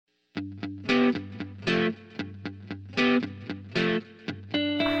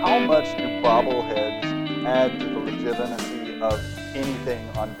much do bobbleheads add to the legitimacy of anything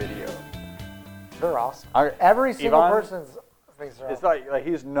on video? They're awesome. Every single person's thinks they're awesome. It's like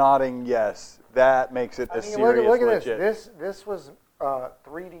he's nodding yes. That makes it a serious look at legit. This was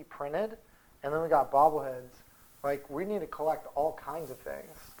 3D printed, and then we got bobbleheads. Like, we need to collect all kinds of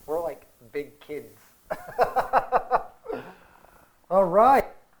things. We're like big kids. All right.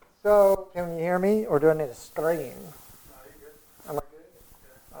 So, can you hear me, or do I need to scream? No, you're good. Am I good?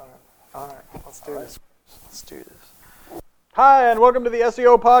 Yeah. All right. Let's do this. Let's do this. Hi, and welcome to the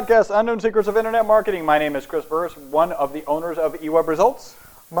SEO podcast, Unknown Secrets of Internet Marketing. My name is Chris Burres, one of the owners of eWeb Results.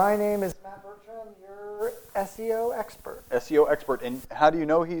 My name is Matt Bertram, your SEO expert. SEO expert. And how do you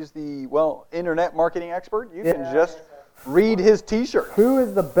know he's the, internet marketing expert? You can just read his t-shirt. Who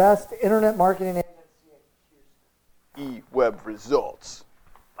is the best internet marketing agency in Houston? eWeb Results.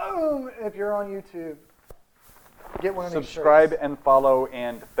 Boom! If you're on YouTube, get one of these Subscribe shirts. and follow,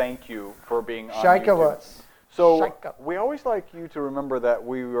 and thank you for being on Shaika YouTube. Woods. So we always like you to remember that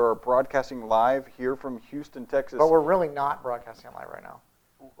we are broadcasting live here from Houston, Texas. But we're really not broadcasting live right now.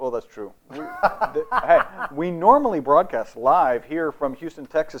 Well, that's true. We normally broadcast live here from Houston,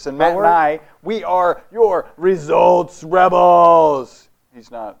 Texas, and Matt and I, we are your results rebels.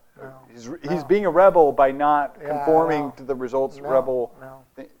 He's not. No, he's being a rebel by not conforming to the results rebel. No.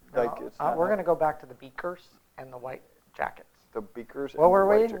 We're going to go back to the beakers and the white jackets. The beakers. What were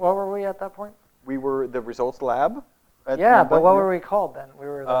we? What were we at that point? We were the results lab. But what were we called then? We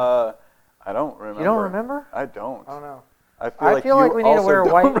were. I don't remember. You don't remember? I don't. Oh no. I feel like we need to wear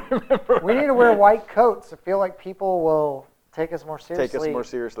white. We need to wear white coats. I feel like people will take us more seriously. Take us more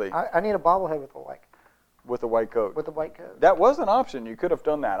seriously. I need a bobblehead with a white. With a white coat. With a white coat. That was an option. You could have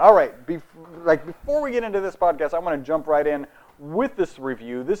done that. All right. Before we get into this podcast, I want to jump right in with this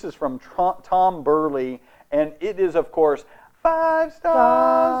review. This is from Tom Burley, and it is, of course, 5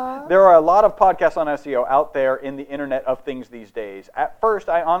 stars. There are a lot of podcasts on SEO out there in the Internet of Things these days. At first,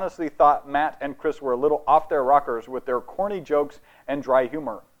 I honestly thought Matt and Chris were a little off their rockers with their corny jokes and dry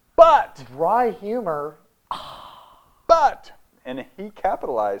humor. But! Dry humor? But! And he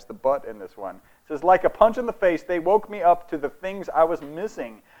capitalized the but in this one. It says, like a punch in the face, they woke me up to the things I was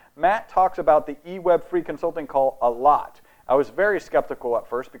missing. Matt talks about the eWeb free consulting call a lot. I was very skeptical at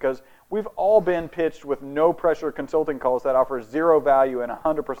first because we've all been pitched with no-pressure consulting calls that offer zero value and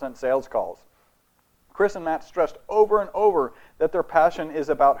 100% sales calls. Chris and Matt stressed over and over that their passion is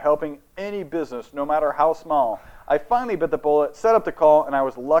about helping any business, no matter how small. I finally bit the bullet, set up the call, and I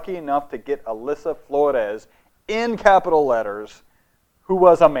was lucky enough to get Alyssa Flores, in capital letters, who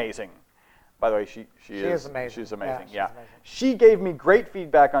was amazing. By the way, she is amazing. She's amazing. Yeah, she's amazing. She gave me great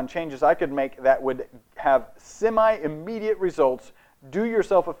feedback on changes I could make that would have semi-immediate results. Do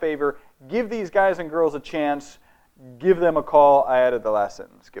yourself a favor. Give these guys and girls a chance. Give them a call. I added the last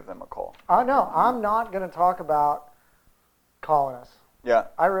sentence. Give them a call. No, I'm not going to talk about calling us. Yeah.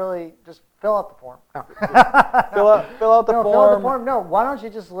 I really just fill out the form. No. Fill out the form. Fill out the form. No, why don't you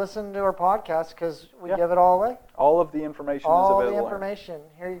just listen to our podcast because we give it all away. All of the information is available. All the information.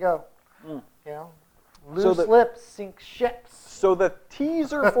 Here you go. You know, loose lips sink ships. So the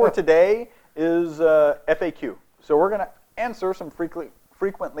teaser for today is FAQ. So we're going to answer some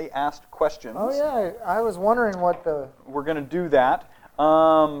frequently asked questions. Oh yeah, I was wondering what the... We're going to do that.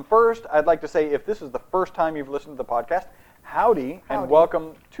 First, I'd like to say if this is the first time you've listened to the podcast, howdy. And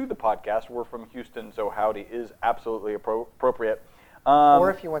welcome to the podcast. We're from Houston, so howdy is absolutely appropriate. Or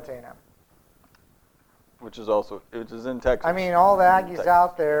if you went to A&M. Which is in Texas. I mean, all the Aggies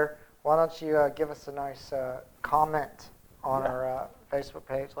out there, why don't you give us a nice comment on our Facebook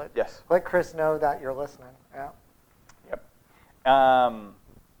page? Let Chris know that you're listening. Yeah. Yep.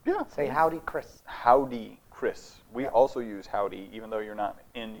 Say howdy, Chris. Howdy, Chris. We also use howdy, even though you're not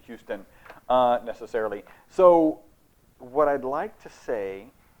in Houston necessarily. So what I'd like to say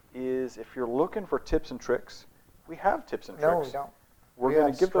is if you're looking for tips and tricks, we have tips and tricks. No, we don't. We're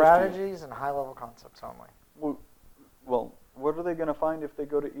going to give strategies and high-level concepts only. Well, what are they going to find if they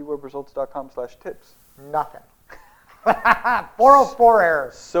go to ewebresults.com/tips? Nothing. 404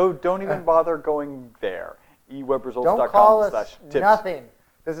 errors. So don't even bother going there. ewebresults.com/tips. Don't call us nothing.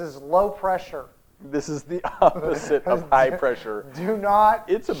 This is low pressure. This is the opposite of high pressure. Do not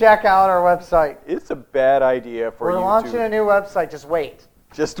check out our website. It's a bad idea for you to... We're launching a new website. Just wait.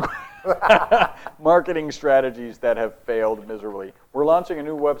 Marketing strategies that have failed miserably. We're launching a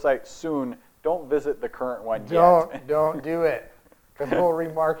new website soon. Don't visit the current one yet. Don't do it, because we'll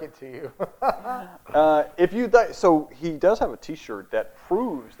remarket to you. So he does have a T-shirt that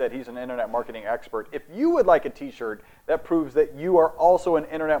proves that he's an internet marketing expert. If you would like a T-shirt that proves that you are also an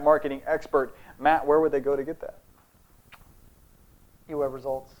internet marketing expert, Matt, where would they go to get that? eWeb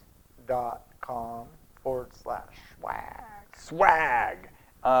Results. burres.com/swag. Swag.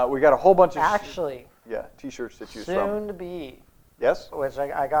 We got a whole bunch of Actually, t-shirts to choose soon from. to be. Yes. Which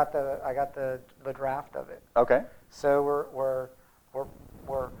I got the draft of it. Okay. So we're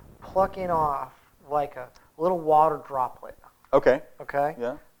plucking off like a little water droplet. Okay. Okay.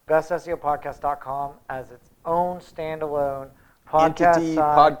 Yeah. BestSEOpodcast.com as its own standalone podcast Entity,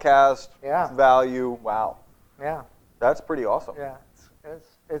 site. podcast, Yeah. value. Wow. Yeah. That's pretty awesome. Yeah.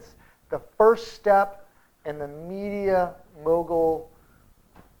 It's the first step in the media moguls.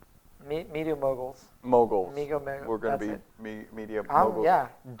 Moguls. Media moguls. We're going to That's be media moguls. Yeah.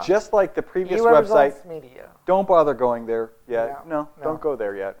 Just like the previous eWeb website. Results Media. Don't bother going there yet. No. Don't go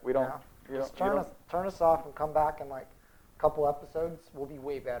there yet. We don't. No. You Just don't, turn us off and come back in like a couple episodes. We'll be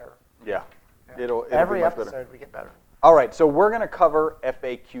way better. Yeah. Yeah. It'll Every be much episode better. we get better. All right, so we're going to cover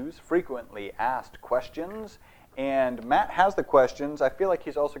FAQs, frequently asked questions, and Matt has the questions. I feel like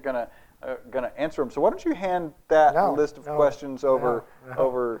he's also going to answer them. So why don't you hand that list of questions over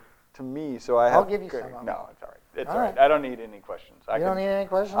to me? So I'll give you some of them. No, it's all right. It's All all right. right. I don't need any questions. You don't need any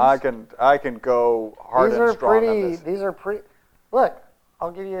questions? I can go hard and strong on this. These are pretty. Look, I'll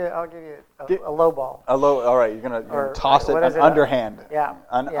give you a low ball. All right, you're gonna toss it an underhand. Yeah.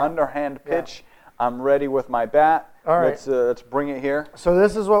 Underhand pitch. I'm ready with my bat. All right. Let's bring it here. So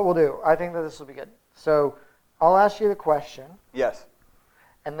this is what we'll do. I think that this will be good. So I'll ask you the question. Yes.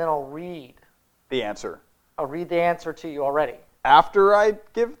 And then I'll read. The answer. I'll read the answer to you already. After I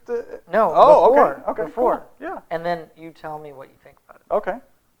give the... No, Oh, before. okay. Before. Cool. Yeah. And then you tell me what you think about it. Okay.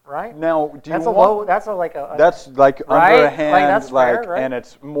 Right? Now, do that's you a want... low, that's a like a... That's like right? underhand, Like that's fair, right? and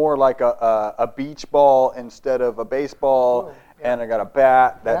it's more like a beach ball instead of a baseball, Ooh, yeah. and I got a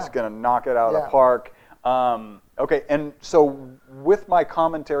bat that's Yeah. going to knock it out of Yeah. the park. Okay, and so with my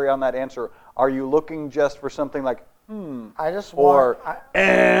commentary on that answer, are you looking just for something like, I just or,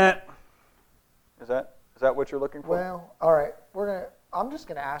 want... Is that what you're looking for? Well, all right. I'm just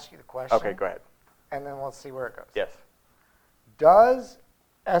going to ask you the question. Okay, go ahead. And then we'll see where it goes. Yes. Does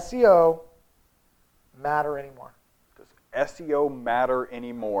SEO matter anymore? Does SEO matter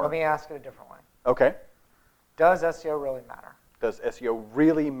anymore? Let me ask it a different way. Okay. Does SEO really matter? Does SEO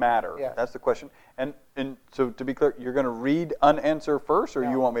really matter? Yes. That's the question. And so to be clear, you're going to read unanswer first, or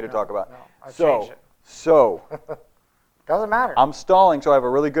you want me to talk about it? No, I changed it. So Doesn't matter. I'm stalling, so I have a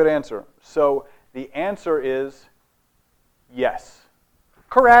really good answer. So the answer is yes.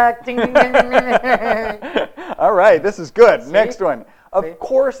 Correct. Ding, ding, ding, ding, ding. All right, this is good. See? Next one. Of See?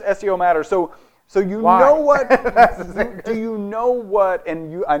 course, SEO matters. So you Why? know what? Do you know what?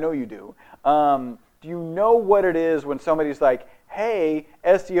 And I know you do. Do you know what it is when somebody's like, "Hey,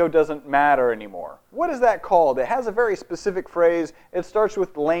 SEO doesn't matter anymore"? What is that called? It has a very specific phrase. It starts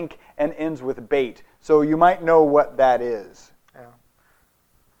with link and ends with bait. So you might know what that is. Yeah.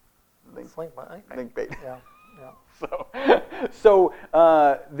 Link bait. Yeah. So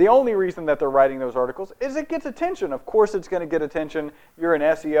the only reason that they're writing those articles is it gets attention. Of course it's going to get attention. You're an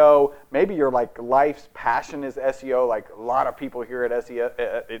SEO. Maybe your life's passion is SEO. Like a lot of people here at SEO,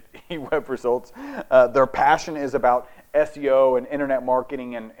 at eWeb Results, their passion is about SEO and internet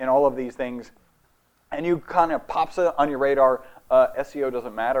marketing and all of these things. And you kind of pops it on your radar, SEO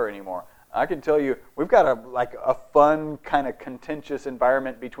doesn't matter anymore. I can tell you, we've got a fun kind of contentious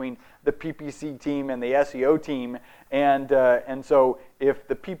environment between the PPC team and the SEO team, and so if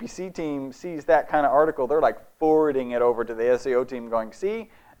the PPC team sees that kind of article, they're like forwarding it over to the SEO team, going, "See,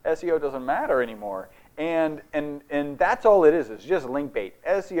 SEO doesn't matter anymore," and that's all it is. It's just link bait.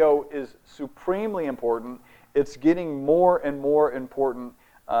 SEO is supremely important. It's getting more and more important.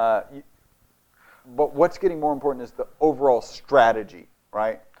 But what's getting more important is the overall strategy,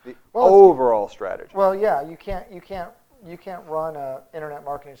 right? The overall strategy. Well, yeah, you can't run a internet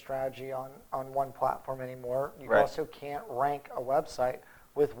marketing strategy on one platform anymore. You also can't rank a website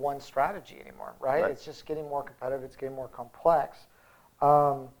with one strategy anymore, right? It's just getting more competitive. It's getting more complex.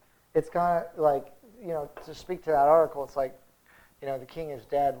 It's kind of like, to speak to that article, it's like, the king is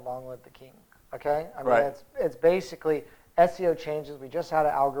dead, long live the king. Okay? I mean, it's basically SEO changes. We just had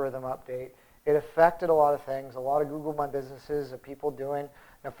an algorithm update. It affected a lot of things. A lot of Google My Businesses of people doing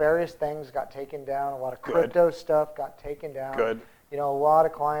nefarious things got taken down. A lot of crypto stuff got taken down. Good. A lot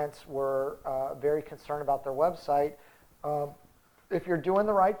of clients were very concerned about their website. If you're doing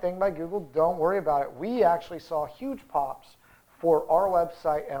the right thing by Google, don't worry about it. We actually saw huge pops for our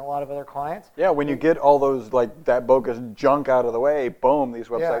website and a lot of other clients. Yeah, when you get all those, that bogus junk out of the way, boom, these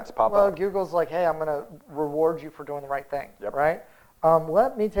websites pop up. Well, Google's like, hey, I'm going to reward you for doing the right thing, right?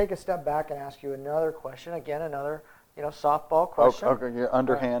 Let me take a step back and ask you another question. Again, another softball question. Okay, you're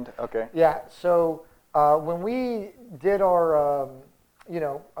underhand. Okay. Yeah. So when we did our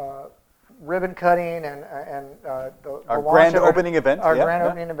ribbon cutting and our grand opening event. Our grand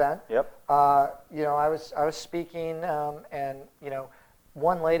opening event. Yep. I was speaking, and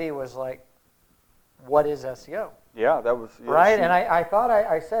one lady was like, "What is SEO?" Yeah, that was right. And I thought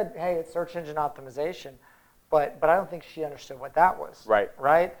I said, "Hey, it's search engine optimization," but I don't think she understood what that was. Right.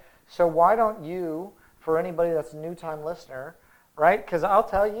 Right. So why don't you, for anybody that's a new time listener, right? Because I'll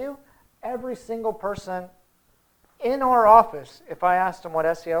tell you, every single person in our office, if I asked them what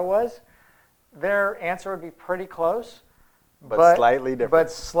SEO was, their answer would be pretty close, but slightly different.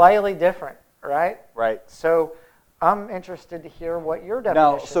 But slightly different, right? Right. So I'm interested to hear what your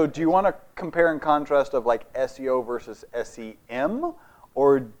definition Now, so do you want to compare and contrast of like SEO versus SEM?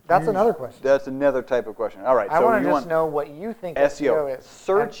 Or that's another question. That's another type of question. All right. I want to just know what you think SEO is.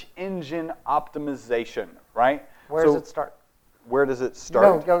 Search engine optimization, right? Where does it start? Where does it start?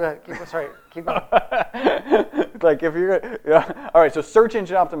 No, go ahead. Keep going. Like if you're, all right. So search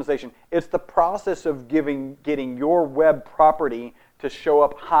engine optimization. It's the process of getting your web property to show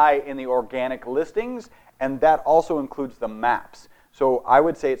up high in the organic listings, and that also includes the maps. So I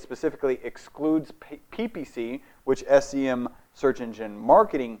would say it specifically excludes PPC, which SEM, search engine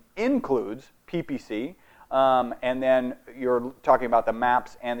marketing, includes PPC, and then you're talking about the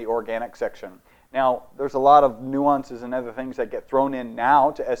maps and the organic section. Now, there's a lot of nuances and other things that get thrown in now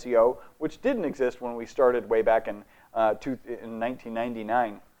to SEO, which didn't exist when we started way back in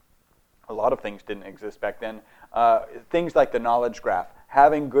 1999. A lot of things didn't exist back then. Things like the knowledge graph,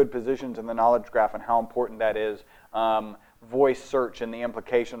 having good positions in the knowledge graph and how important that is. Voice search and the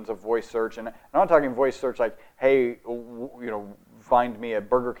implications of voice search, and I'm not talking voice search like, hey, find me at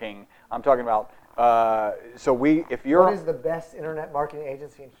Burger King. I'm talking about if you're. What is the best internet marketing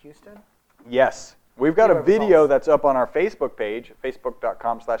agency in Houston? Yes, we've got a video that's up on our Facebook page,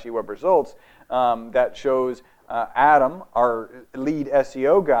 facebook.com/ewebresults, that shows Adam, our lead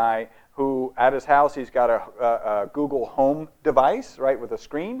SEO guy, who at his house he's got a Google Home device, right, with a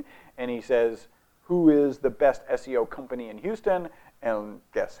screen, and he says, who is the best SEO company in Houston? And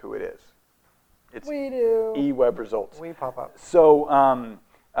guess who it is? It's we do. eWebResults. We pop up. So,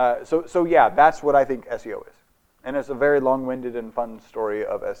 so yeah, that's what I think SEO is. And it's a very long-winded and fun story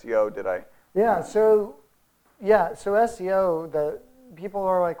of SEO. Did I? Yeah. So SEO, the people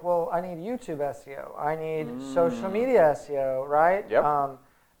are like, well, I need YouTube SEO. I need social media SEO, right? Yep.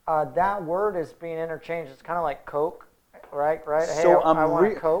 That word is being interchanged. It's kind of like Coke. Right. Hey, So I want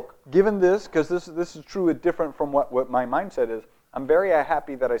a Coke. Given this, because this is true, different from what my mindset is, I'm very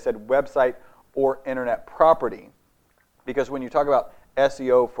happy that I said website or internet property, because when you talk about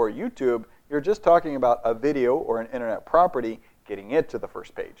SEO for YouTube, you're just talking about a video or an internet property getting it to the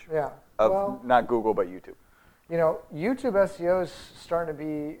first page. Yeah. Of not Google but YouTube. YouTube SEO is starting to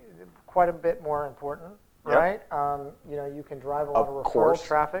be quite a bit more important. Yep. Right. You can drive a lot of referral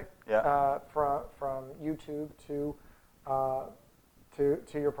traffic from YouTube to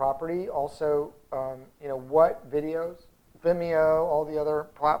your property. Also, what videos, Vimeo, all the other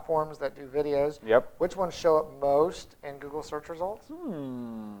platforms that do videos. Yep. Which ones show up most in Google search results?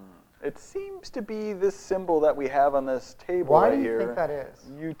 It seems to be this symbol that we have on this table right here. Why do you think that is?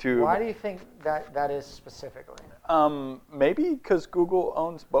 YouTube. Why do you think that is specifically? Maybe because Google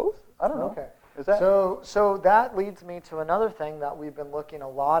owns both? I don't know. Okay. Is that? So that leads me to another thing that we've been looking a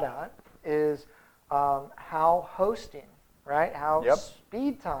lot at is how hosting, right? How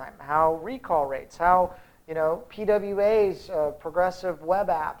speed time, how recall rates, how PWAs, progressive web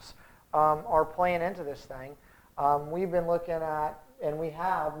apps, are playing into this thing. We've been looking at, and we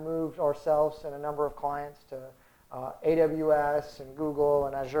have moved ourselves and a number of clients to AWS and Google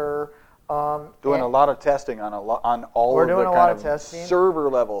and Azure. Doing a lot of testing on all of the kind of server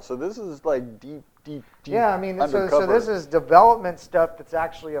level. So this is like deep. Yeah, I mean, so undercover. this is development stuff that's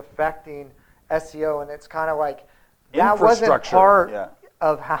actually affecting SEO, and it's kind of like that wasn't part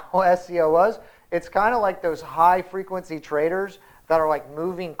of how SEO was. It's kind of like those high frequency traders that are like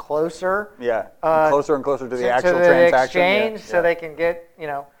moving closer. Yeah, closer and closer to the actual transaction. Exchange, so they can get,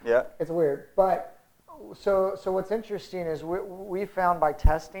 Yeah. It's weird. But so what's interesting is we found by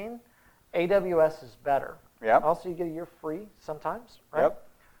testing, AWS is better. Yeah. Also, you get a year free sometimes, right? Yep.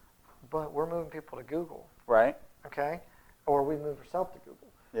 But we're moving people to Google. Right. Okay? Or we move ourselves to Google.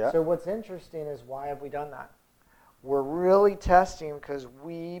 Yeah. So what's interesting is why have we done that? We're really testing because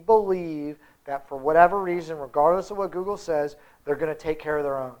we believe that for whatever reason, regardless of what Google says, they're going to take care of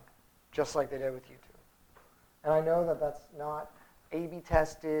their own, just like they did with YouTube. And I know that that's not A/B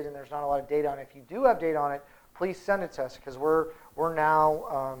tested and there's not a lot of data on it. If you do have data on it, please send it to us because we're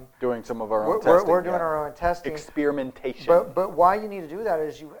now doing some of our own testing. We're doing our own testing. Experimentation. But why you need to do that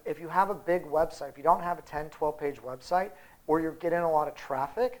is if you have a big website, if you don't have a 10, 12-page website, or you're getting a lot of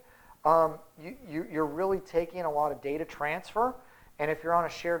traffic, you're really taking a lot of data transfer. And if you're on a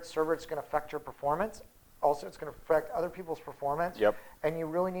shared server, it's going to affect your performance. Also, it's going to affect other people's performance. Yep. And you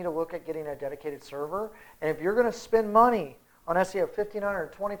really need to look at getting a dedicated server. And if you're going to spend money on SEO,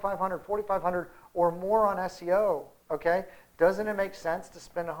 $1,500, $2,500, $4,500, or more on SEO, okay, doesn't it make sense to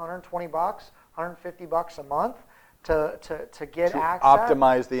spend $120, $150 a month to get access?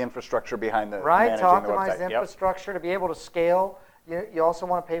 Optimize the infrastructure behind the right, to optimize the infrastructure, to be able to scale. You also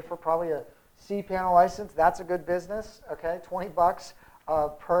want to pay for probably a cPanel license. That's a good business, okay, $20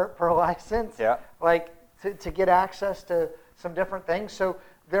 per license. Yeah. Like to get access to some different things. So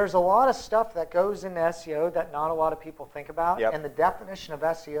there's a lot of stuff that goes into SEO that not a lot of people think about. Yep. And the definition of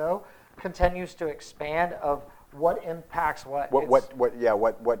SEO continues to expand of what impacts what.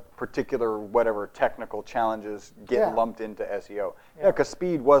 What particular whatever technical challenges get lumped into SEO? Yeah, because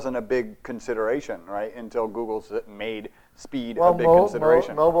speed wasn't a big consideration, right? Until Google's made speed a big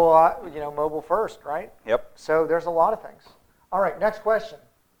consideration. Mobile first, right? Yep. So there's a lot of things. All right, next question.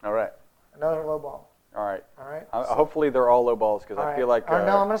 All right. Another low ball. All right. All right. Hopefully they're all low balls because I feel like. No,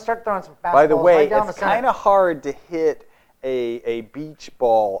 I'm going to start throwing some fastballs. By the way, right it's kind of hard to hit a beach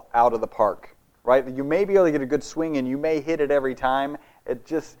ball out of the park, right? You may be able to get a good swing and you may hit it every time. It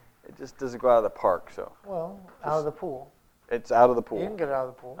just doesn't go out of the park. So. Well, out of the pool. It's out of the pool. You can get it out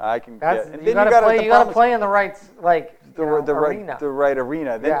of the pool. I can. You got to play in the right arena. The right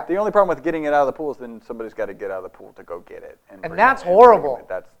arena. The only problem with getting it out of the pool is then somebody's got to get out of the pool to go get it. And that's horrible.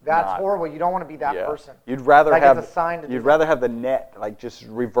 That's horrible. You don't want to be that person. You'd rather have. It's assigned to you'd rather have the net, like just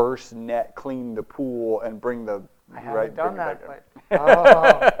reverse net, clean the pool, and bring the. I haven't done that,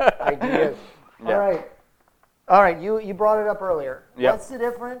 but ideas. Yeah. All right. You brought it up earlier. Yep. What's the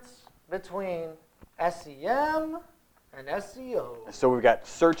difference between SEM and SEO? So we've got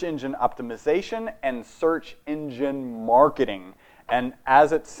search engine optimization and search engine marketing. And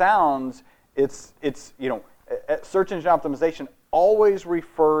as it sounds, it's search engine optimization always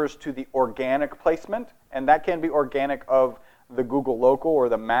refers to the organic placement, and that can be organic of the Google local or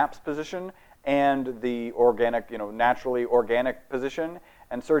the maps position and the organic, naturally organic position,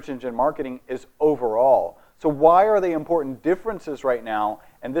 and search engine marketing is overall. So why are they important differences right now?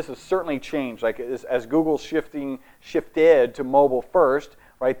 And this has certainly changed. Like as Google's shifted to mobile first,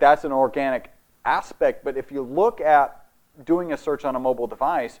 right? That's an organic aspect. But if you look at doing a search on a mobile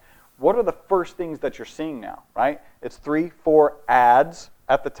device, what are the first things that you're seeing now, right? It's 3-4 ads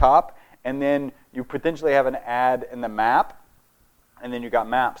at the top, and then you potentially have an ad in the map, and then you got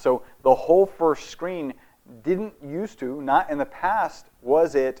maps. So the whole first screen didn't used to, not in the past,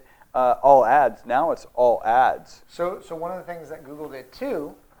 was it all ads. Now it's all ads. So one of the things that Google did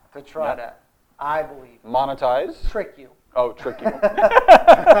too, to try to, I believe, monetize, trick you. Oh, trick you.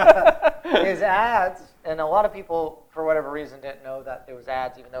 Is ads, and a lot of people, for whatever reason, didn't know that it was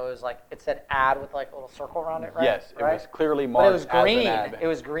ads, even though it was it said ad with a little circle around it, right? Yes, it was clearly marked. But it was green. As an ad. It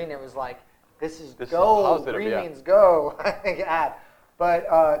was green. It was like, this is go. Is positive, green means go. Ad.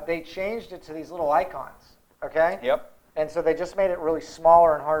 But they changed it to these little icons. Okay. Yep. And so they just made it really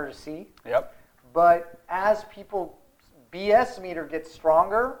smaller and harder to see. Yep. But as people's BS meter gets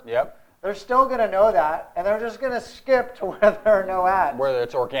stronger, they're still going to know that, and they're just going to skip to where there are no ads. Where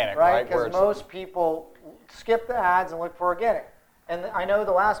it's organic, right? Because most people skip the ads and look for organic. And I know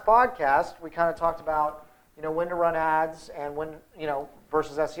the last podcast, we kind of talked about, when to run ads and when,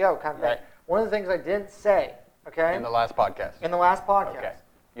 versus SEO kind of thing. One of the things I didn't say, okay? In the last podcast. Okay.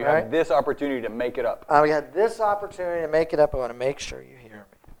 You have this opportunity to make it up. We had this opportunity to make it up. I want to make sure you hear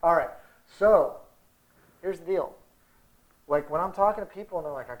me. All right. So here's the deal. Like when I'm talking to people and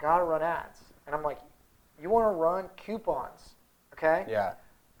they're like, I got to run ads. And I'm like, you want to run coupons, okay? Yeah.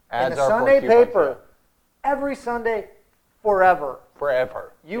 Ads in the Sunday paper, every Sunday, forever.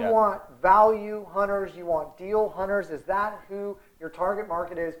 Forever. You want value hunters. You want deal hunters. Is that who your target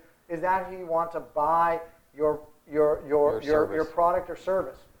market is? Is that who you want to buy your product or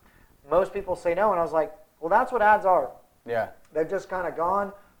service? Most people say no, and I was like, well, that's what ads are. Yeah. They've just kind of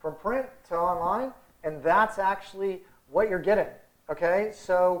gone from print to online, and that's actually what you're getting, okay?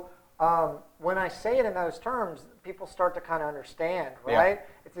 So when I say it in those terms, people start to kind of understand, right?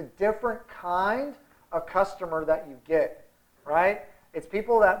 Yeah. It's a different kind of customer that you get, right? It's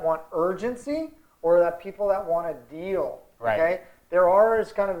people that want urgency or that people that want a deal, okay? There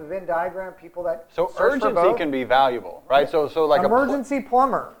is kind of a Venn diagram, people that so urgency can be valuable, right? So like emergency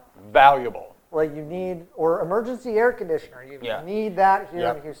plumber. Valuable. Like you need, or emergency air conditioner. You need that here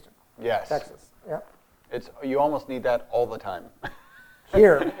in Houston. Yes. Texas. Yep. You almost need that all the time.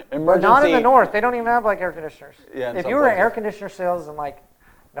 Here. But not in the north. They don't even have air conditioners. Yeah, if you were in air conditioner sales in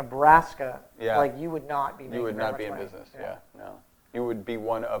Nebraska, Yeah. like you would not be making You would very not much be in money. business. Yeah, no. You would be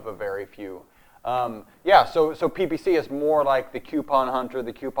one of a very few. So PPC is more like the coupon hunter,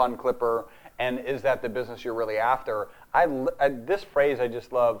 the coupon clipper, and is that the business you're really after? This phrase I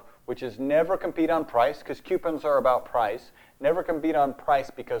just love, which is never compete on price, because coupons are about price. Never compete on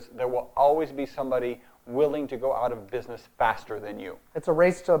price because there will always be somebody willing to go out of business faster than you. It's a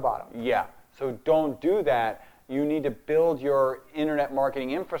race to the bottom. Yeah, so don't do that. You need to build your internet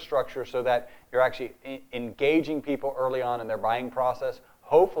marketing infrastructure so that you're actually engaging people early on in their buying process,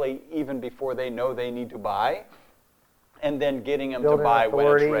 hopefully even before they know they need to buy, and then getting them to buy when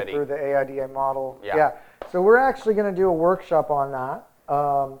it's ready. Through the AIDA model. Yeah. So we're actually going to do a workshop on that.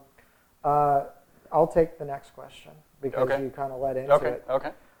 I'll take the next question because you kind of led into it.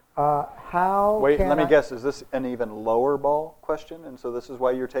 Okay. Wait, let me guess. Is this an even lower ball question, and so this is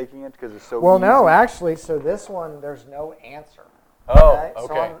why you're taking it because it's so Well, easy? no, actually. So this one, there's no answer. Oh,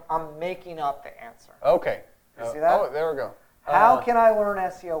 okay. So I'm making up the answer. Okay. You see that? Oh, there we go. How can I learn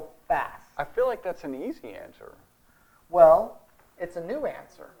SEO fast? I feel like that's an easy answer. Well, it's a new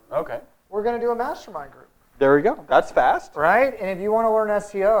answer. Okay. We're going to do a mastermind group. There we go. That's fast. Right? And if you want to learn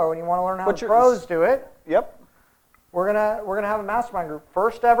SEO and you want to learn how But the pros do it, Yep. we're gonna have a mastermind group.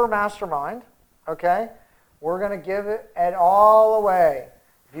 First ever mastermind, okay? We're going to give it all away.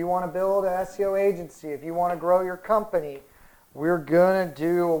 If you want to build an SEO agency, if you want to grow your company, we're going to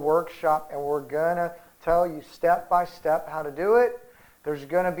do a workshop and we're going to tell you step by step how to do it. There's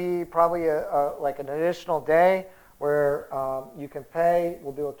going to be probably like an additional day where you can pay.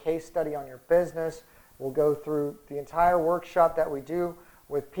 We'll do a case study on your business. We'll go through the entire workshop that we do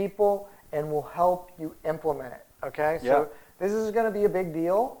with people, and we'll help you implement it. Okay? Yeah. So this is going to be a big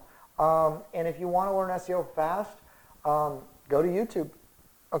deal. And if you want to learn SEO fast, go to YouTube.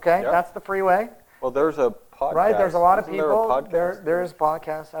 Okay? Yeah. That's the free way. Well, there's a podcast. Right? There's a lot of Isn't there a people. podcast? There is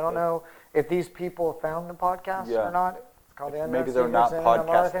podcasts. I don't know if these people have found the podcast Yeah. or not. It's called the Unknown Maybe they're Secrets not of Internet podcast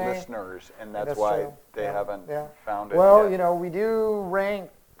Marketing. listeners, and that's That's why true. they haven't found it Well, yet. you know, we do rank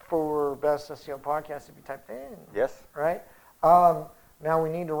for best SEO podcast if you type it in. Yes. Right? Now we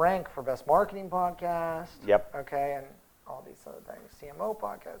need to rank for best marketing podcast. Yep. Okay, and all these other things. CMO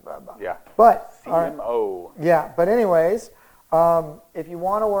podcast, blah, blah. Yeah. But, CMO. yeah, but anyways, if you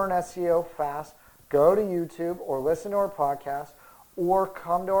want to learn SEO fast, go to YouTube or listen to our podcast or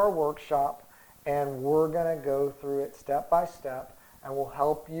come to our workshop, and we're going to go through it step by step, and we'll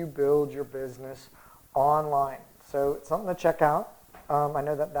help you build your business online. So it's something to check out. I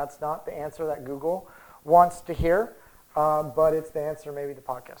know that that's not the answer that Google wants to hear, but it's the answer maybe the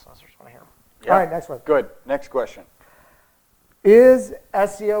podcast listeners want to hear. Yeah. All right, next one. Good. Next question. Is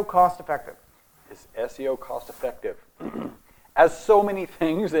SEO cost effective? Is SEO cost effective? As so many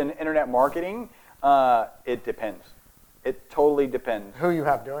things in internet marketing, it depends. It totally depends. Who you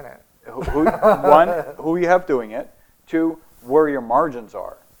have doing it. One, who you have doing it. Two, where your margins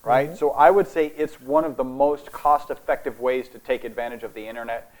are, right? Mm-hmm. So I would say it's one of the most cost-effective ways to take advantage of the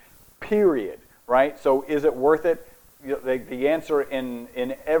internet, period, right? So is it worth it? The answer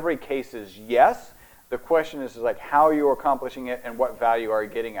in every case is yes. The question is like how you're accomplishing it and what value are you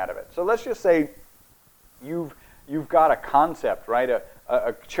getting out of it. So let's just say you've got a concept, right?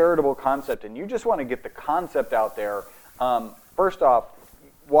 A charitable concept, and you just want to get the concept out there. First off,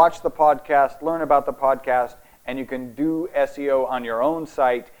 watch the podcast, learn about the podcast, and you can do SEO on your own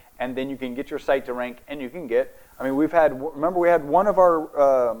site, and then you can get your site to rank, and you can get, I mean, we had one of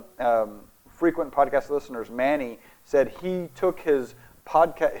our frequent podcast listeners, Manny, said he took his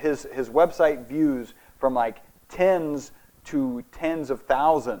website views from like tens to tens of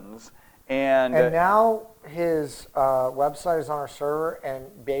thousands, and now his website is on our server, and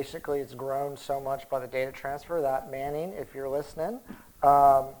basically it's grown so much by the data transfer that Manning, if you're listening,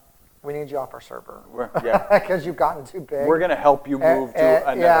 we need you off our server. Because you've gotten too big. We're going to help you move to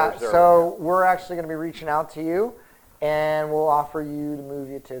another server. So we're actually going to be reaching out to you, and we'll offer you to move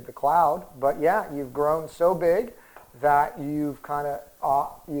you to the cloud. But yeah, you've grown so big that you've kind of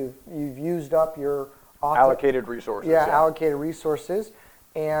you've used up your allocated resources. Yeah, allocated resources,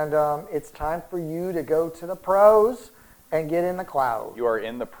 and it's time for you to go to the pros and get in the cloud. You are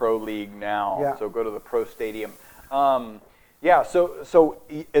in the pro league now, Yeah. so go to the pro stadium. Yeah, so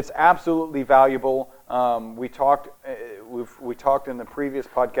it's absolutely valuable. We talked in the previous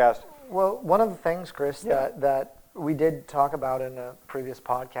podcast. Well, one of the things, Chris, that we did talk about in a previous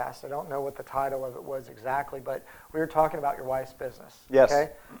podcast, I don't know what the title of it was exactly, but we were talking about your wife's business. Yes.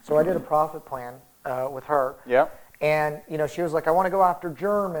 Okay. So I did a profit plan with her. Yeah. And she was like, I want to go after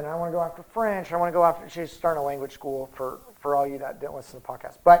German, I want to go after French, I want to go after. She's starting a language school for all you that didn't listen to the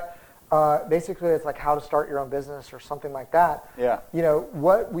podcast. But basically it's like how to start your own business or something like that. Yeah.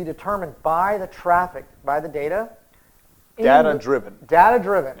 What we determine by the traffic, by the data. Data-driven.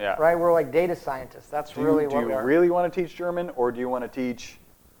 Data-driven, yeah. Right? We're like data scientists. That's really what we are. Do you really want to teach German, or do you want to teach?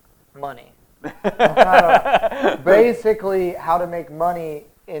 Money. Basically, how to make money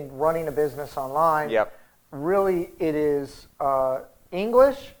in running a business online. Yep. Really, it is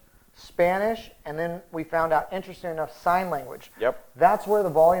English, Spanish, and then we found out, interesting enough, sign language. Yep. That's where the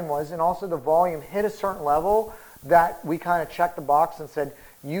volume was, and also the volume hit a certain level that we kind of checked the box and said,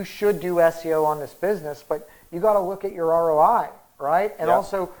 you should do SEO on this business, but you got to look at your ROI, right? And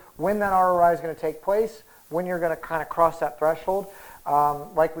also when that ROI is going to take place, when you're going to kind of cross that threshold.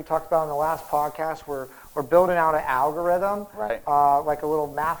 Like we talked about in the last podcast, we're building out an algorithm, right? Like a little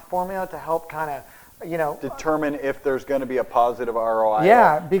math formula to help kind of, determine if there's going to be a positive ROI.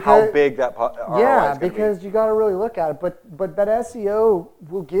 Yeah, because how big that ROI is going to be. because you got to really look at it. But that SEO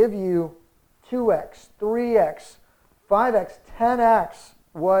will give you 2x, 3x, 5x, 10x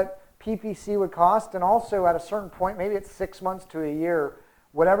what PPC would cost, and also at a certain point, maybe it's 6 months to a year,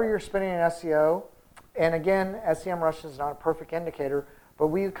 whatever you're spending in SEO. And again, SEMrush is not a perfect indicator, but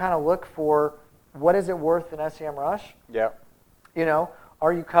we kind of look for what is it worth in SEMrush. Yeah.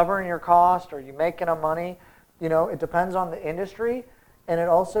 Are you covering your cost? Are you making enough money? It depends on the industry, and it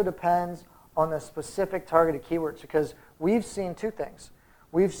also depends on the specific targeted keywords, because we've seen two things.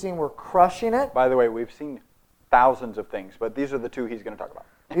 We've seen we're crushing it. By the way, we've seen thousands of things, but these are the two he's going to talk about.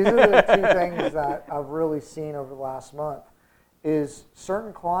 These are the two things that I've really seen over the last month, is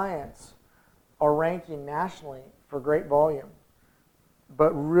certain clients are ranking nationally for great volume,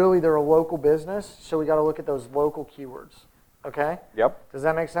 but really they're a local business, so we got to look at those local keywords. Okay? Yep. Does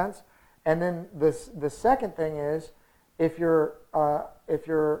that make sense? And then the second thing is, if you're I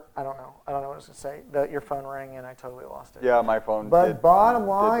don't know what I was going to say. Your phone rang and I totally lost it. Yeah, my phone. But bottom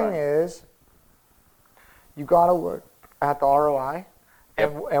line is, you got to look at the ROI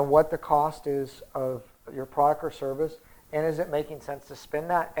and what the cost is of your product or service, and is it making sense to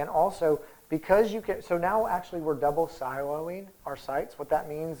spend that? And also, because you can, so now actually we're double siloing our sites. What that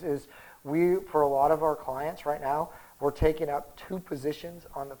means is for a lot of our clients right now, we're taking up 2 positions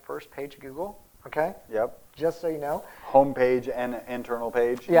on the first page of Google, okay? Yep. Just so you know. Homepage and internal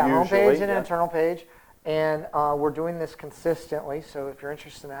page. Yeah, usually. Homepage and internal page. And we're doing this consistently, so if you're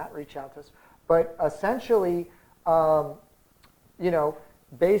interested in that, reach out to us. But essentially,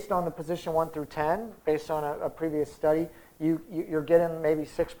 based on the position 1 through 10, based on a previous study, you're getting maybe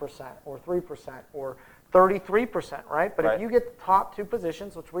 6% or 3% or 33%, right? But if you get the top 2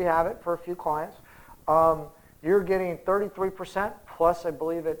 positions, which we have it for a few clients, you're getting 33% plus, I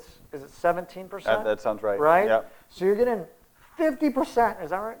believe is it 17%? That sounds right. Right? Yep. So you're getting 50%, is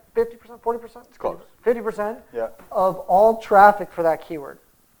that right? 50%, 40%? It's close. 50% of all traffic for that keyword.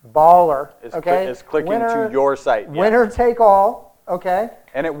 Baller, is clicking to your site. Winner take all, okay?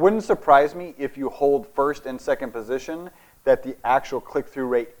 And it wouldn't surprise me if you hold first and second position that the actual click-through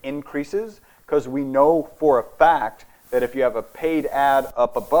rate increases, because we know for a fact that if you have a paid ad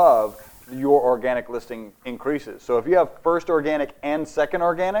up above, your organic listing increases. So if you have first organic and second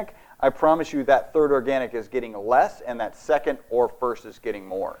organic, I promise you that third organic is getting less, and that second or first is getting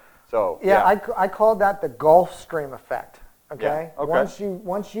more. So I called that the Gulf Stream effect. Okay? Yeah. Okay.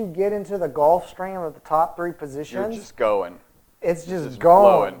 Once you get into the Gulf Stream of the top 3 positions, you're just going. It's just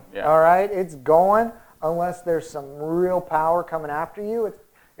going. Blowing. Yeah. All right, it's going unless there's some real power coming after you.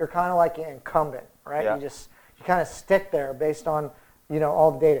 You're kind of like an incumbent, right? Yeah. You kind of stick there based on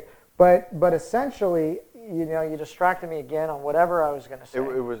all the data. But essentially, you distracted me again on whatever I was going to say.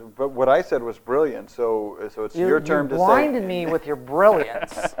 But what I said was brilliant. So it's your turn to say. You blinded me with your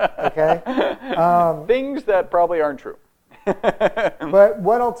brilliance. Okay. Things that probably aren't true. But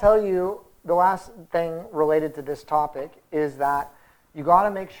what I'll tell you, the last thing related to this topic is that you got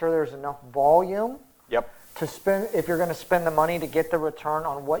to make sure there's enough volume. Yep. To spend, if you're going to spend the money to get the return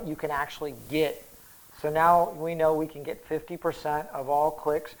on what you can actually get. So now we know we can get 50% of all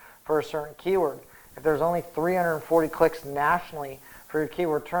clicks for a certain keyword. If there's only 340 clicks nationally for your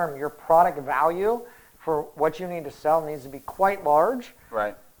keyword term, your product value for what you need to sell needs to be quite large.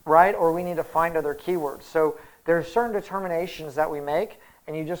 Right. Right? Or we need to find other keywords. So there's certain determinations that we make,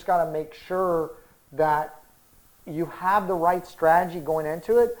 and you just got to make sure that you have the right strategy going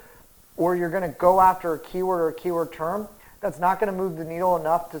into it, or you're going to go after a keyword or a keyword term that's not going to move the needle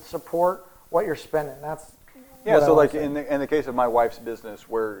enough to support what you're spending. That's so like in the case of my wife's business,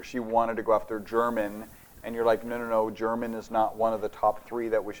 where she wanted to go after German, and you're like, no, German is not one of the top 3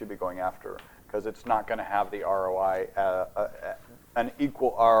 that we should be going after, because it's not going to have the ROI, an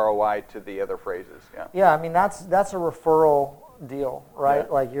equal ROI to the other phrases. Yeah. Yeah, I mean that's a referral deal, right?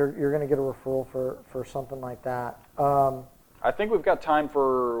 Yeah. Like you're going to get a referral for something like that. I think we've got time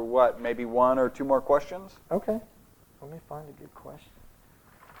for maybe one or two more questions. Okay, let me find a good question.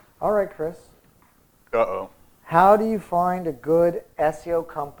 All right, Chris. Uh-oh. How do you find a good SEO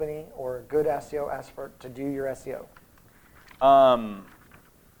company or a good SEO expert to do your SEO?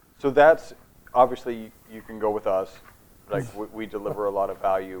 So that's obviously you can go with us. Like we deliver a lot of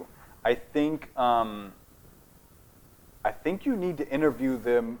value. I think you need to interview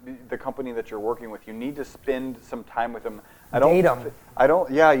the company that you're working with. You need to spend some time with them. Date them.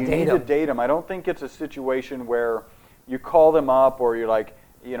 You need to date them. I don't think it's a situation where you call them up or you're like,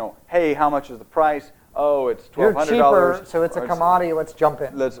 hey, how much is the price? Oh, it's $1,200. You're cheaper, so it's a commodity. Let's jump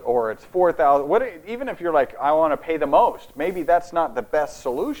in. Or it's $4,000. Even if you're like, I want to pay the most, maybe that's not the best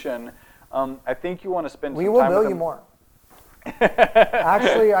solution. I think you want to spend some time with them. We will bill you more.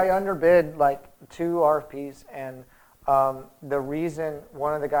 Actually, I underbid like 2 RFPs, and the reason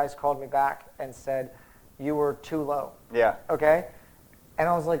one of the guys called me back and said, you were too low. Yeah. Okay? And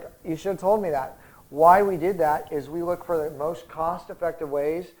I was like, you should have told me that. Why we did that is we look for the most cost-effective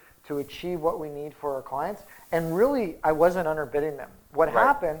ways to achieve what we need for our clients. And really, I wasn't underbidding them. What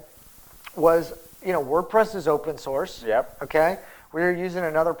happened was, WordPress is open source. Yep. Okay? We were using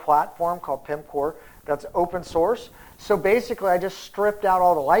another platform called PimCore that's open source. So basically, I just stripped out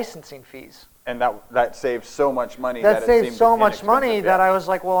all the licensing fees. And that saves so much money. That saved so much money that I was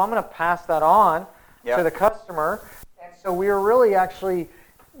like, well, I'm going to pass that on to the customer. And so we were really actually,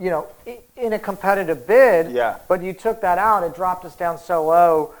 in a competitive bid. Yeah. But you took that out. It dropped us down so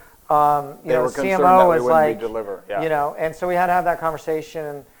low. They were concerned CMO that we was wouldn't like, deliver. Yeah. And so we had to have that conversation.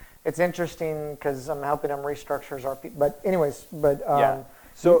 And it's interesting because I'm helping them restructure his RP. But anyways, yeah.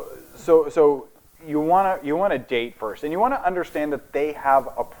 So you want to date first, and you want to understand that they have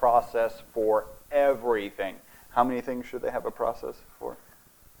a process for everything. How many things should they have a process for?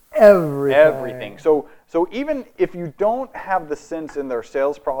 Everything. So even if you don't have the sense in their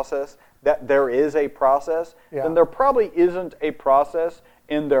sales process that there is a process, then there probably isn't a process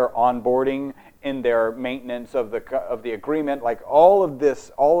in their onboarding, in their maintenance of the agreement, like all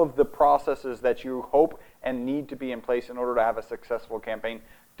of the processes that you hope and need to be in place in order to have a successful campaign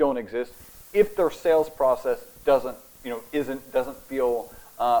don't exist. If their sales process doesn't feel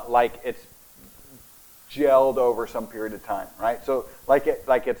like it's gelled over some period of time, right? So like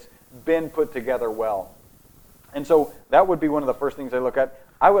it's been put together well. And so that would be one of the first things I look at.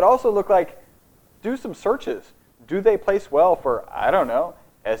 I would also do some searches. Do they place well for, I don't know,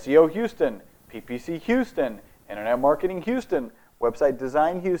 SEO Houston, PPC Houston, Internet Marketing Houston, Website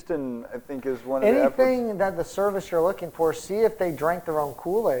Design Houston, I think is one of the efforts. Anything that the service you're looking for, see if they drank their own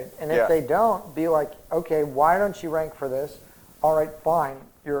Kool-Aid. And if they don't, be like, okay, why don't you rank for this? All right, fine.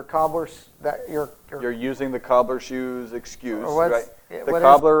 You're a cobbler. You're using the cobbler shoes excuse, right?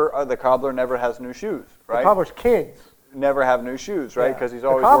 The cobbler never has new shoes, right? The cobbler's kids never have new shoes, right? Because he's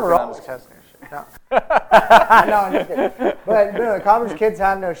always the cobbler working on always his... has new shoes. No. No, I'm just kidding. But no, the cobbler's kids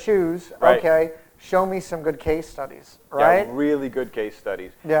have no shoes. Right. Okay, show me some good case studies, right? Yeah, really good case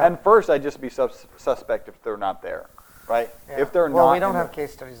studies. Yeah. And first, I'd just be suspect if they're not there, right? Yeah. If they're not... Well, we don't have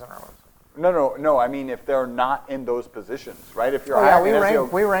case studies on our website. No. I mean, if they're not in those positions, right? If you're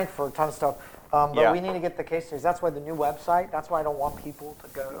we rank for a ton of stuff, but we need to get the case studies. That's why the new website. That's why I don't want people to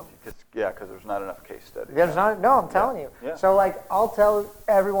go. Because there's not enough case studies. There's not. No, I'm telling you. Yeah. So I'll tell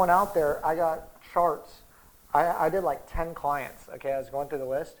everyone out there. I got charts. I did 10 clients. Okay, I was going through the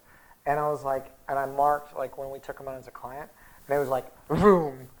list, and I was and I marked when we took them on as a client, and it was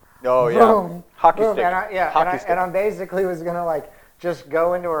boom. Oh yeah. Boom. Hockey boom. stick. And I basically was gonna just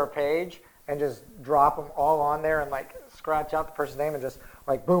go into her page and just drop them all on there and scratch out the person's name and just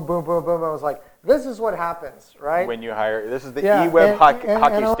boom, boom, boom, boom. I was like, this is what happens, right? When you hire, this is the eWeb hockey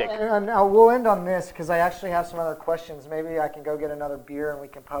stick. And we'll end on this because I actually have some other questions. Maybe I can go get another beer and we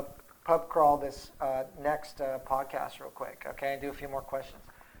can pub crawl this next podcast real quick, okay? And do a few more questions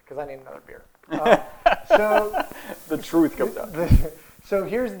because I need another beer. So the truth comes out. So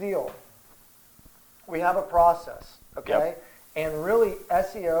here's the deal. We have a process, okay? Yep. And really,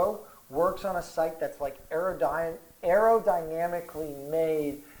 SEO works on a site that's aerodynamically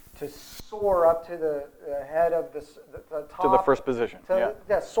made to soar up to the head of the top. To the first position,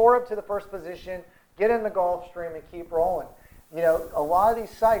 soar up to the first position, get in the Gulf Stream, and keep rolling. A lot of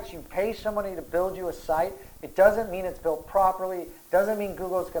these sites, you pay somebody to build you a site. It doesn't mean it's built properly. It doesn't mean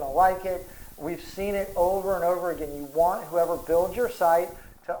Google's going to like it. We've seen it over and over again. You want whoever builds your site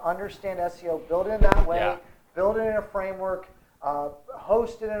to understand SEO, build it in that way, build it in a framework,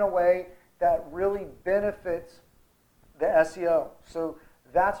 host it in a way that really benefits the SEO. So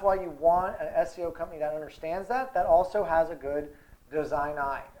that's why you want an SEO company that understands that also has a good design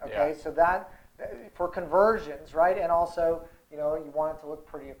eye. Okay, so that for conversions, right? And also, you want it to look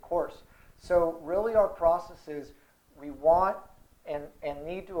pretty, of course. So really our process is we want and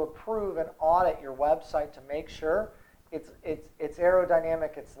need to approve and audit your website to make sure it's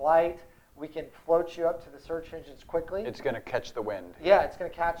aerodynamic, it's light, we can float you up to the search engines quickly. It's going to catch the wind. Yeah, it's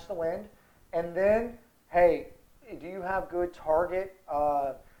going to catch the wind. And then, hey, do you have good target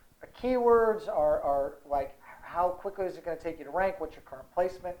keywords? Are like, how quickly is it going to take you to rank? What's your current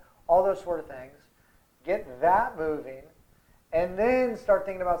placement? All those sort of things. Get that moving. And then start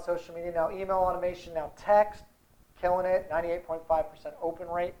thinking about social media. Now, email automation, now text, killing it, 98.5% open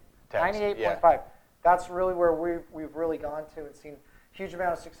rate. Text, 98.5. yeah. That's really where we've really gone to and seen a huge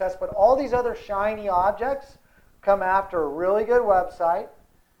amount of success. But all these other shiny objects come after a really good website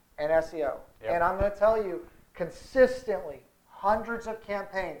and SEO. Yep. And I'm going to tell you, consistently, hundreds of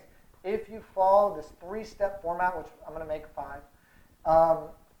campaigns, if you follow this 3-step format, which I'm going to make 5,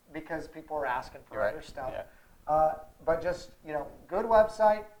 because people are asking for other stuff. Yeah. But just, good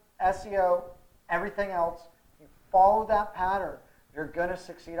website, SEO, everything else, you follow that pattern, you're going to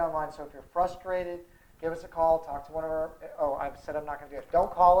succeed online. So if you're frustrated, give us a call, talk to one of our, I've said I'm not going to do it.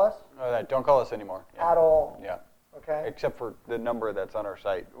 Don't call us. No, don't call us anymore. Yeah. At all. Yeah. Okay. Except for the number that's on our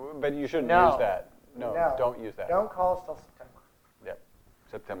site. But you shouldn't No. use that. No, don't use that. Don't call us till September. Yep.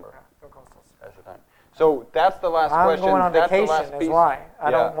 September. Okay. Don't call us till September. That's the time. So that's the last I'm question. going on That's vacation, the last is piece. why.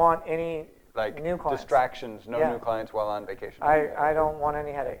 I don't want any new clients. Distractions, no Yeah. new clients while on vacation. I don't want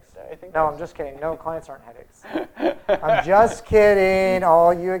any headaches. I think No, I'm just kidding. No, clients aren't headaches. I'm just kidding,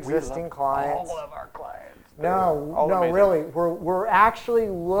 all you existing clients. All of our clients. No, amazing. really. We're actually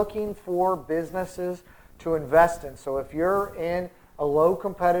looking for businesses to invest in. So if you're in a low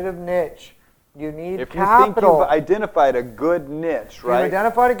competitive niche, you need if capital. If you think you've identified a good niche, right? You've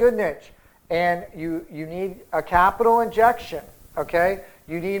identified a good niche, and you need a capital injection, okay?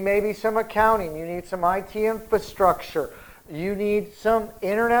 You need maybe some accounting. You need some IT infrastructure. You need some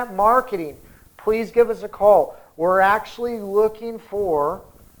internet marketing. Please give us a call. We're actually looking for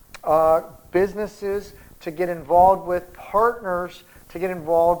businesses to get involved with, partners to get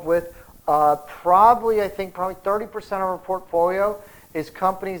involved with. Probably 30% of our portfolio is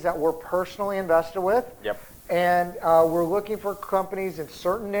companies that we're personally invested with. Yep. And we're looking for companies in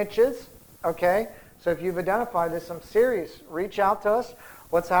certain niches, okay? So if you've identified this, I'm serious. Reach out to us.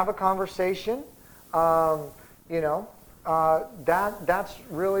 Let's have a conversation. That's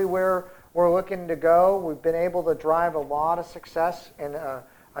really where we're looking to go. We've been able to drive a lot of success in a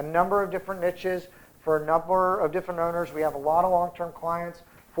number of different niches for a number of different owners. We have a lot of long-term clients,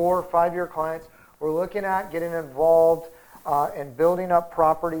 4 or 5-year clients. We're looking at getting involved in building up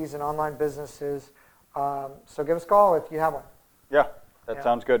properties and online businesses. So give us a call if you have one. Yeah, that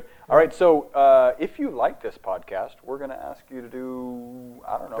sounds good. All right, so if you like this podcast, we're going to ask you to do,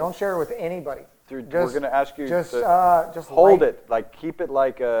 I don't know. Don't share it with anybody. We're going to ask you to hold it, keep it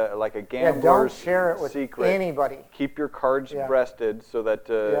like a gambler's don't share it with secret. Anybody. Keep your cards breasted so that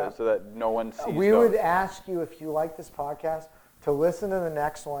no one sees We those. would ask you, if you like this podcast, to listen to the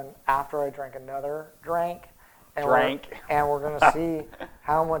next one after I drink another drink. And we're going to see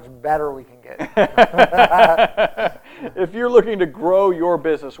how much better we can get. If you're looking to grow your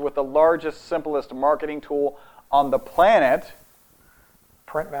business with the largest, simplest marketing tool on the planet,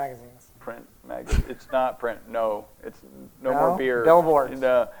 print magazines. Print magazine. It's not print. No, it's no more beer. Billboards.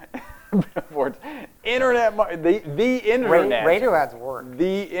 No. Billboards. Internet. The internet. Radio ads work.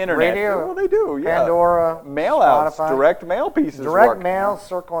 The internet. Radio. Well, they do. Yeah. Pandora. Mail Spotify, outs. Direct mail pieces. Direct mail.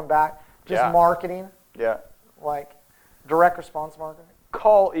 Circling back. Just marketing. Yeah. Like direct response marketing.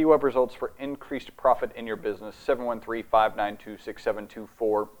 Call eWeb Results for increased profit in your business,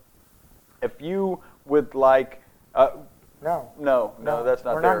 713-592-6724. If you would like... No, that's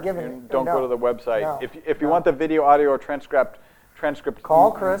not we're there. Not giving, Don't go to the website. No, if you want the video, audio, or transcript...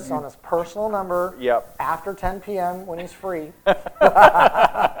 Call Chris on his personal number after 10 p.m. when he's free,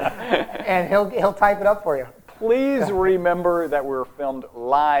 and he'll type it up for you. Please remember that we're filmed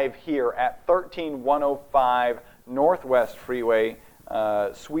live here at 13105 Northwest Freeway,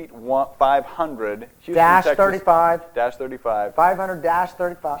 Suite 500, Houston, Texas. 35. 35.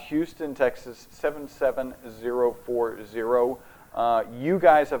 500-35. Houston, Texas 77040. You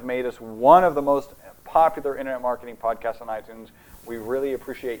guys have made us one of the most popular internet marketing podcasts on iTunes. We really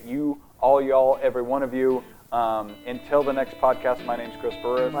appreciate you, all y'all, every one of you. Until the next podcast, my name's Chris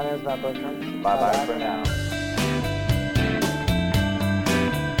Burres. My name's Bertram. Bye-bye for now.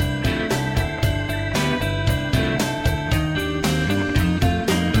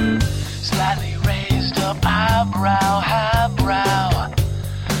 Slightly raised up eyebrow, highbrow.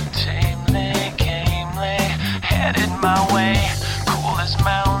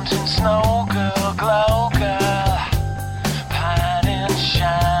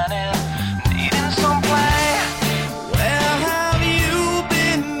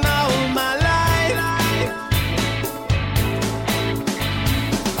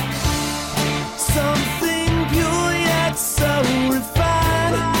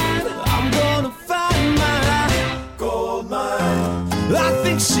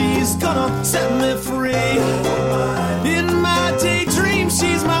 think she's gonna set me free.